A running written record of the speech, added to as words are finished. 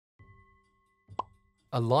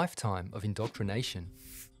A lifetime of indoctrination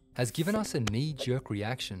has given us a knee-jerk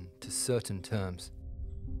reaction to certain terms.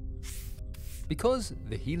 Because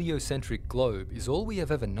the heliocentric globe is all we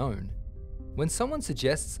have ever known, when someone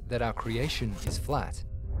suggests that our creation is flat,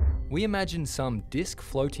 we imagine some disk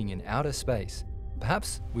floating in outer space,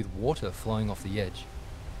 perhaps with water flowing off the edge.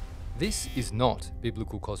 This is not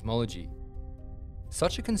biblical cosmology.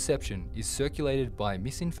 Such a conception is circulated by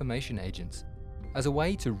misinformation agents as a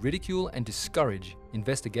way to ridicule and discourage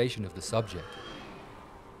investigation of the subject.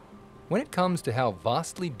 When it comes to how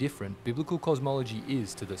vastly different biblical cosmology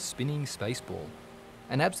is to the spinning space ball,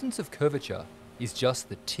 an absence of curvature is just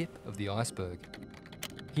the tip of the iceberg.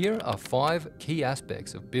 Here are 5 key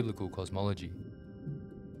aspects of biblical cosmology.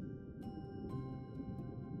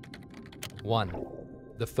 1.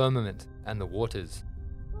 The firmament and the waters.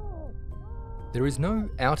 There is no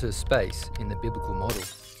outer space in the biblical model.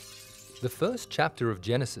 The first chapter of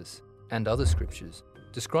Genesis and other scriptures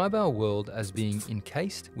describe our world as being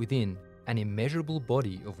encased within an immeasurable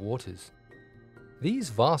body of waters.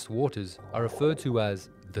 These vast waters are referred to as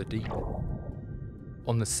the deep.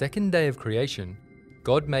 On the second day of creation,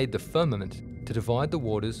 God made the firmament to divide the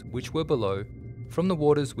waters which were below from the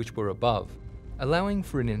waters which were above, allowing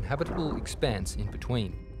for an inhabitable expanse in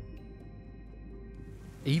between.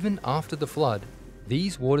 Even after the flood,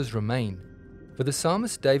 these waters remain, for the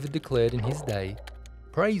psalmist David declared in his day,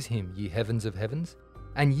 "Praise him, ye heavens of heavens,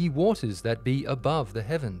 and ye waters that be above the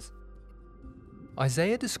heavens."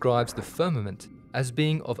 Isaiah describes the firmament as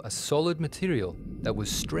being of a solid material that was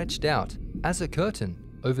stretched out as a curtain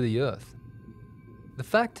over the earth. The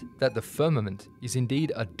fact that the firmament is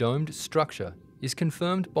indeed a domed structure is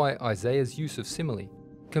confirmed by Isaiah's use of simile,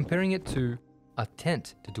 comparing it to a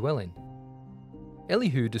tent to dwell in.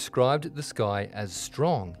 Elihu described the sky as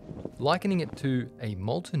strong, likening it to a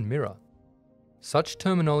molten mirror. Such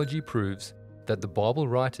terminology proves that the Bible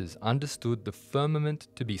writers understood the firmament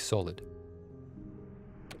to be solid.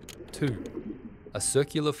 2. A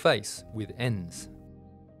circular face with ends.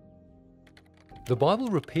 The Bible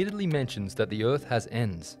repeatedly mentions that the earth has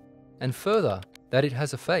ends, and further, that it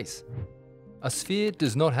has a face. A sphere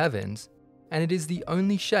does not have ends, and it is the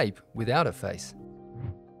only shape without a face.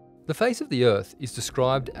 The face of the earth is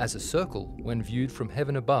described as a circle when viewed from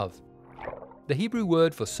heaven above. The Hebrew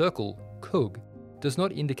word for circle, kug, does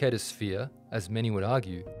not indicate a sphere, as many would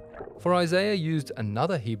argue, for Isaiah used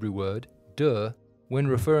another Hebrew word, dur, when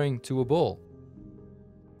referring to a ball.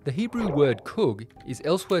 The Hebrew word kug is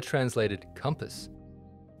elsewhere translated compass.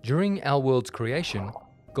 During our world's creation,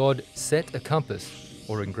 God set a compass,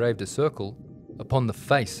 or engraved a circle, upon the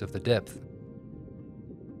face of the depth.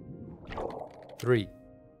 3.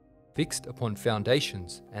 Fixed upon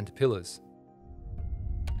foundations and pillars.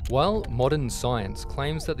 While modern science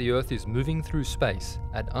claims that the earth is moving through space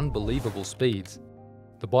at unbelievable speeds,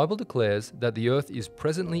 the Bible declares that the earth is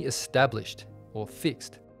presently established or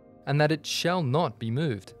fixed, and that it shall not be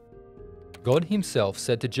moved. God himself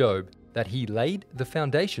said to Job that he laid the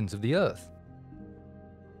foundations of the earth.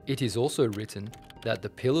 It is also written that the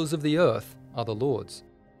pillars of the earth are the Lord's,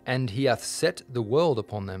 and he hath set the world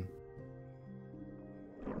upon them.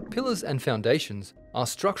 Pillars and foundations are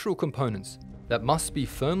structural components that must be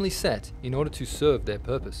firmly set in order to serve their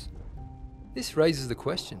purpose. This raises the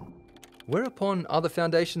question, whereupon are the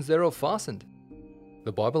foundations thereof fastened?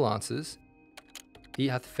 The Bible answers, "He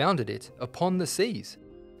hath founded it upon the seas,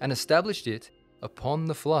 and established it upon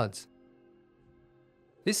the floods."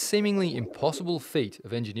 This seemingly impossible feat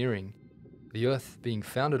of engineering, the earth being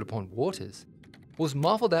founded upon waters, was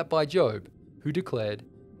marveled at by Job, who declared,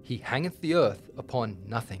 "He hangeth the earth upon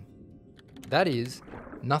nothing." That is,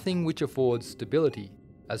 nothing which affords stability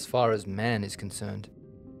as far as man is concerned.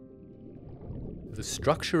 The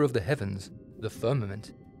structure of the heavens, the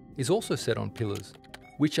firmament, is also set on pillars,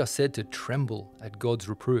 which are said to tremble at God's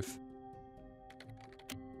reproof.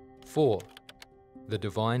 4. The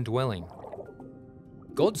divine dwelling.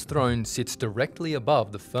 God's throne sits directly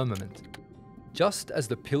above the firmament. Just as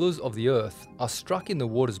the pillars of the earth are struck in the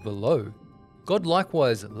waters below, God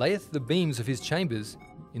likewise layeth the beams of his chambers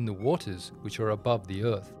in the waters which are above the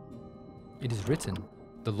earth. It is written,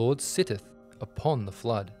 "The Lord sitteth upon the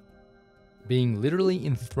flood." Being literally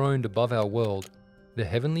enthroned above our world, the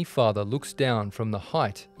Heavenly Father looks down from the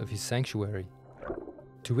height of his sanctuary.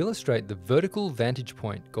 To illustrate the vertical vantage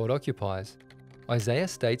point God occupies, Isaiah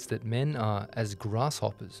states that men are as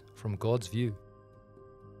grasshoppers from God's view.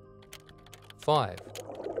 5.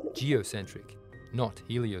 Geocentric, not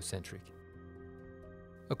heliocentric.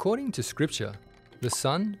 According to Scripture, the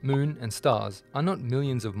sun, moon, and stars are not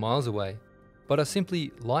millions of miles away, but are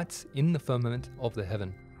simply lights in the firmament of the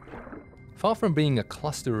heaven. Far from being a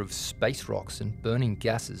cluster of space rocks and burning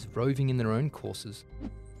gases roving in their own courses,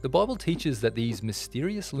 the Bible teaches that these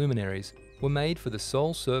mysterious luminaries were made for the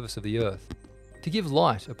sole service of the earth, to give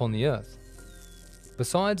light upon the earth.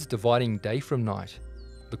 Besides dividing day from night,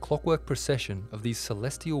 the clockwork procession of these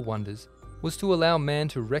celestial wonders was to allow man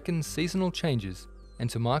to reckon seasonal changes and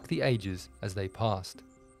to mark the ages as they passed.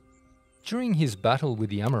 During his battle with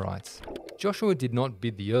the Amorites, Joshua did not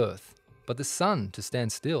bid the earth, but the sun to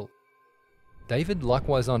stand still. David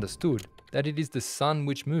likewise understood that it is the sun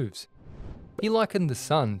which moves. He likened the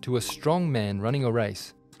sun to a strong man running a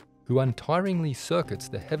race, who untiringly circuits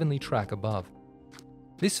the heavenly track above.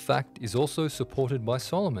 This fact is also supported by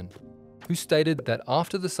Solomon, who stated that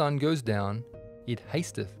after the sun goes down, it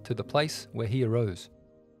hasteth to the place where he arose.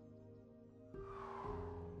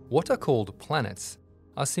 What are called planets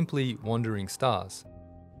are simply wandering stars.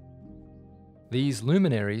 These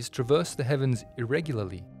luminaries traverse the heavens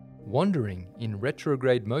irregularly, wandering in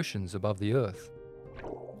retrograde motions above the earth.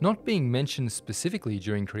 Not being mentioned specifically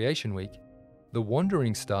during Creation Week, the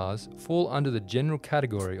wandering stars fall under the general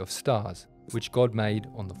category of stars which God made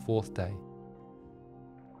on the fourth day.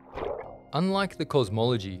 Unlike the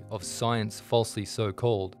cosmology of science falsely so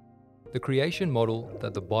called, the creation model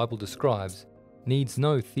that the Bible describes needs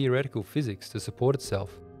no theoretical physics to support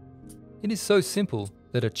itself. It is so simple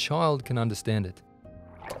that a child can understand it.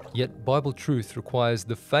 Yet Bible truth requires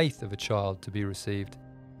the faith of a child to be received.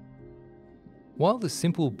 While the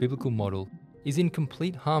simple biblical model is in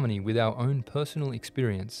complete harmony with our own personal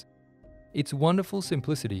experience, its wonderful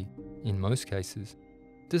simplicity, in most cases,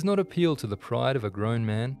 does not appeal to the pride of a grown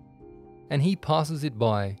man, and he passes it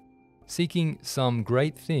by, seeking some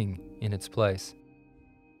great thing in its place.